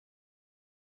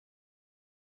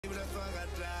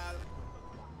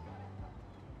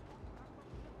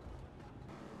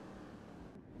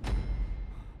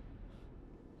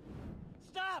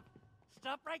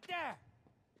Stop right there.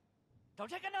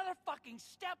 Don't take another fucking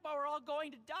step or we're all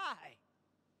going to die.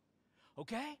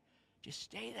 Okay? Just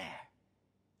stay there.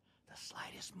 The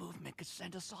slightest movement could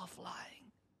send us all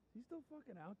flying. He's still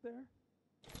fucking out there?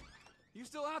 You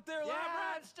still out there, Yeah,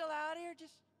 Labrat? I'm still out here,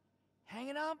 just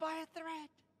hanging on by a thread.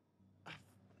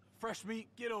 Fresh meat,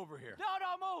 get over here. No,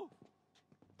 don't move.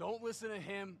 Don't listen to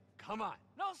him. Come on.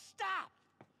 No, stop.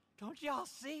 Don't y'all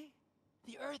see?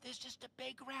 The Earth is just a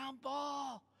big round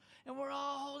ball, and we're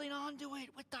all holding on to it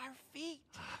with our feet.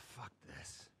 Ah, fuck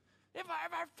this. If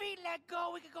our feet let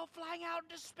go, we could go flying out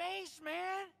into space,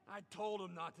 man. I told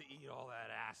him not to eat all that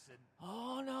acid.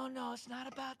 Oh, no, it's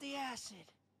not about the acid.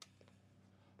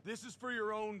 This is for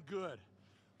your own good.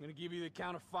 I'm gonna give you the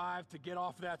count of 5 to get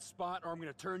off that spot, or I'm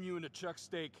gonna turn you into Chuck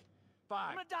Steak. 5.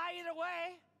 I'm gonna die either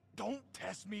way. Don't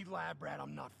test me, lab rat.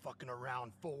 I'm not fucking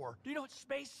around. 4. Do you know what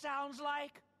space sounds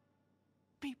like?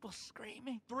 People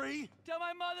screaming. 3. Tell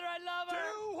my mother I love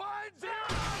her. 2, 1, 0!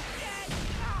 Shit!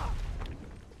 Oh!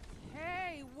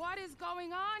 Hey, what is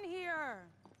going on here?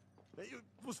 It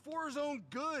was for his own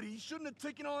good. He shouldn't have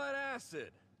taken all that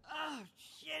acid. Oh,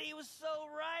 shit, he was so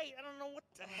right. I don't know what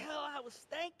the hell I was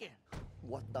thinking.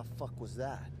 What the fuck was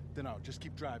that? Dunno, just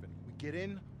keep driving. We get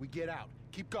in, we get out.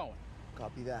 Keep going.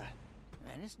 Copy that.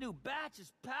 Man, this new batch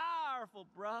is powerful,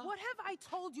 bro. What have I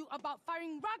told you about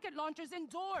firing rocket launchers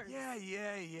indoors? Yeah.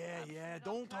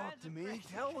 Don't talk to me.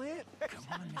 Tell him. Come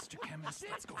on, Mr. Chemist.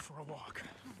 Let's go for a walk.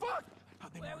 Fuck!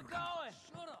 Where we going?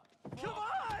 Shut up. Come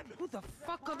on! Who the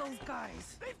fuck are those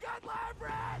guys? They've got lab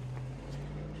rat!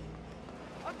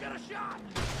 I've got a shot!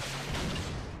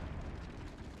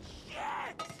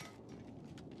 Shit!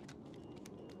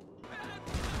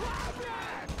 Lab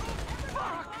rat!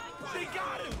 Fuck! They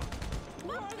got him! Who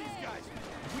are these guys?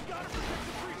 We gotta protect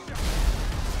the pre-shot!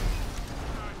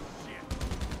 Oh, shit.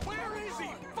 Where is he?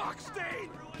 Fuck, stay!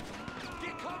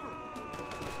 Get cover!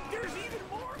 There's even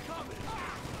more coming!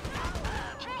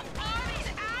 Who are these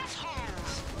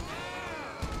assholes?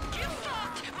 You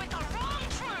fucked with the wrong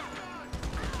troop!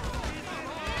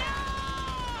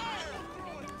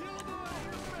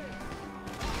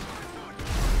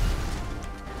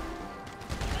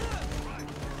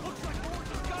 Looks like more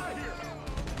just got here!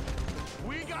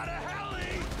 We got a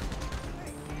heli!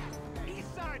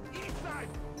 East side!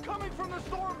 Coming from the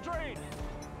storm drain!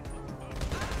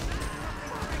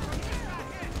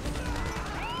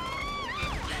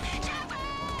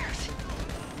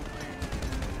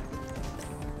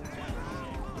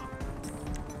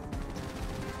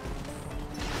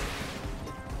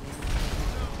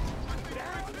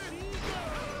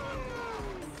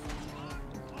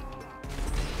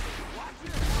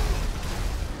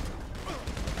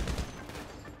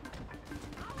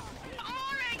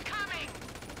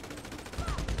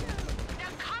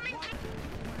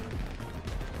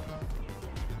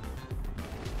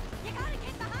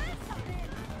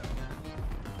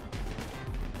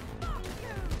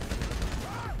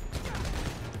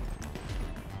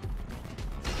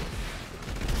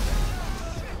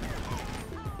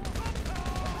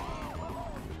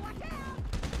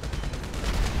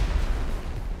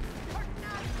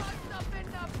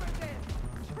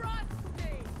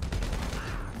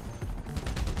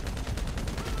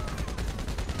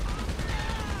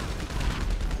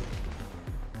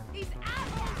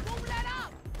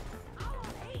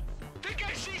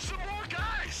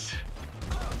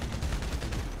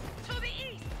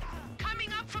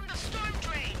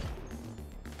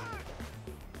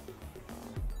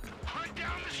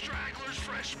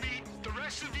 Fresh meat. The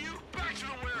rest of you, back to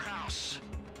the warehouse.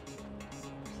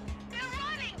 They're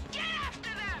running! Get after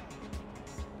them!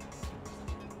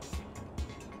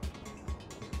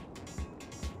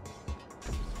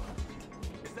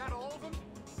 Is that all of them?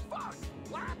 Fuck!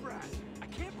 Lab rat! I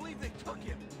can't believe they took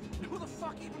him! Who the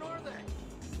fuck even are they?